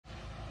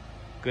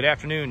Good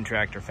afternoon,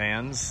 tractor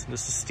fans.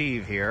 This is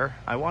Steve here.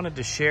 I wanted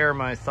to share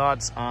my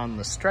thoughts on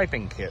the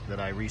striping kit that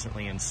I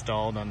recently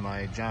installed on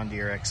my John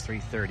Deere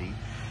X330.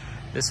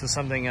 This was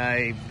something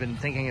I've been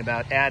thinking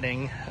about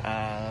adding.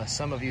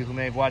 Some of you who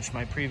may have watched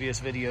my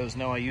previous videos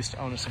know I used to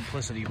own a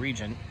Simplicity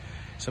Regent.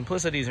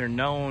 Simplicities are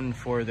known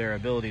for their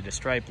ability to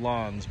stripe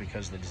lawns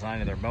because of the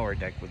design of their mower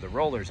deck with the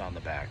rollers on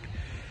the back.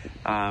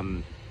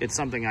 It's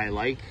something I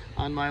like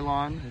on my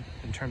lawn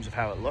in terms of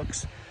how it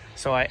looks.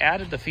 So I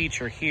added the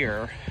feature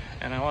here,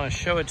 and I want to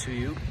show it to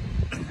you.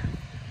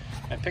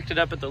 I picked it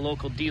up at the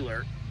local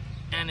dealer,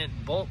 and it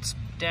bolts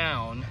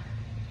down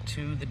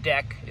to the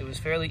deck. It was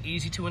fairly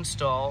easy to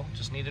install,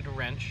 just needed a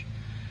wrench.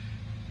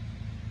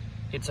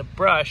 It's a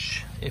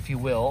brush, if you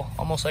will,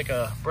 almost like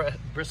a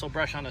bristle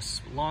brush on a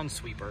lawn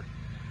sweeper.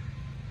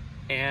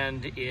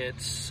 And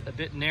it's a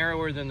bit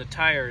narrower than the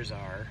tires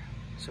are,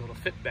 so it'll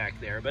fit back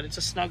there, but it's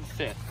a snug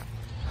fit.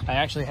 I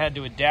actually had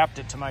to adapt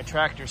it to my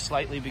tractor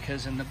slightly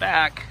because in the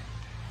back,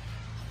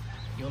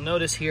 you'll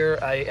notice here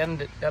I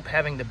ended up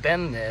having to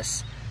bend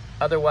this,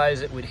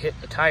 otherwise it would hit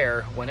the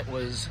tire when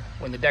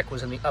the deck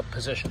was in the up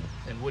position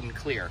and wouldn't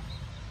clear.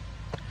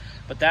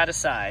 But that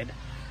aside,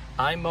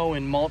 I mow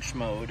in mulch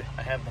mode.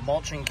 I have the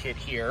mulching kit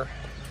here.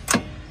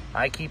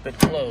 I keep it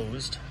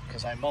closed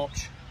because I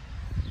mulch.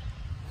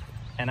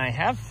 And I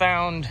have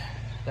found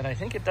that I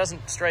think it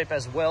doesn't stripe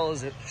as well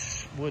as it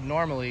would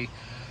normally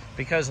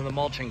because of the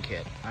mulching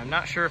kit. I'm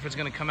not sure if it's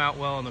going to come out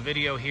well in the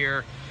video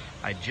here.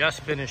 I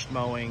just finished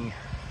mowing.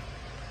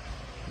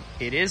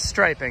 It is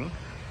striping,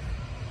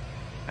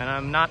 and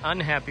I'm not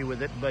unhappy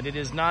with it, but it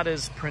is not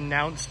as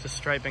pronounced a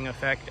striping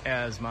effect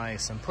as my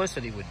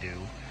Simplicity would do.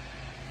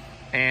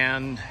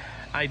 And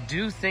I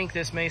do think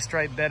this may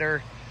stripe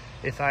better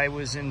if I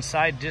was in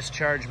side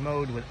discharge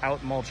mode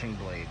without mulching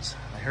blades.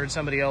 I heard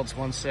somebody else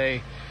once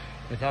say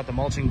they thought the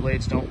mulching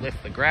blades don't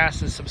lift the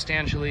grass as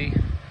substantially,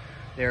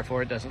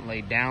 therefore it doesn't lay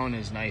down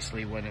as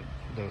nicely when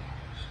the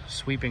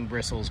sweeping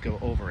bristles go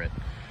over it.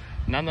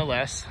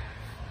 Nonetheless,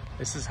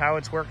 this is how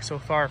it's worked so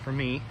far for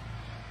me.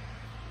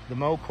 The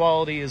mow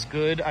quality is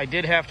good. I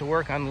did have to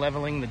work on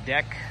leveling the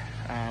deck.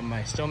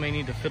 I still may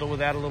need to fiddle with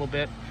that a little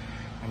bit.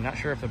 I'm not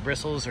sure if the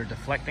bristles are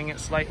deflecting it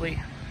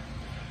slightly.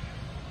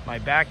 My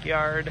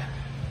backyard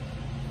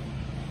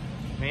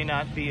may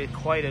not be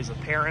quite as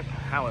apparent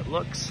how it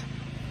looks.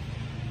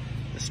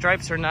 The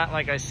stripes are not,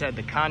 like I said,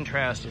 the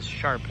contrast is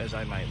sharp as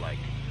I might like.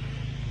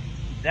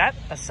 That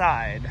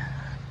aside,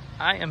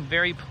 I am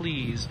very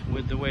pleased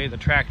with the way the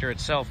tractor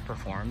itself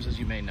performs, as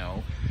you may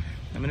know.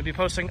 I'm going to be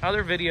posting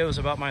other videos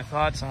about my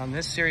thoughts on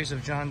this series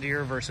of John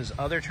Deere versus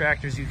other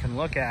tractors you can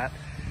look at,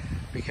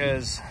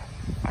 because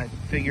I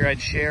figure I'd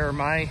share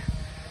my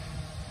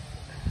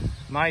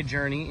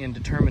journey in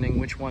determining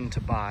which one to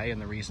buy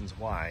and the reasons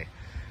why,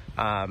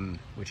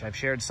 which I've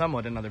shared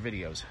somewhat in other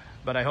videos.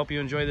 But I hope you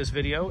enjoy this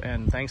video,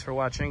 and thanks for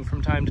watching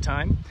from time to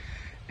time.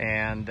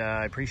 And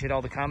I appreciate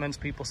all the comments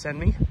people send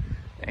me,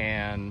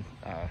 and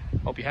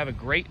hope you have a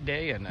great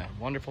day and a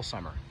wonderful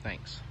summer.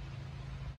 Thanks.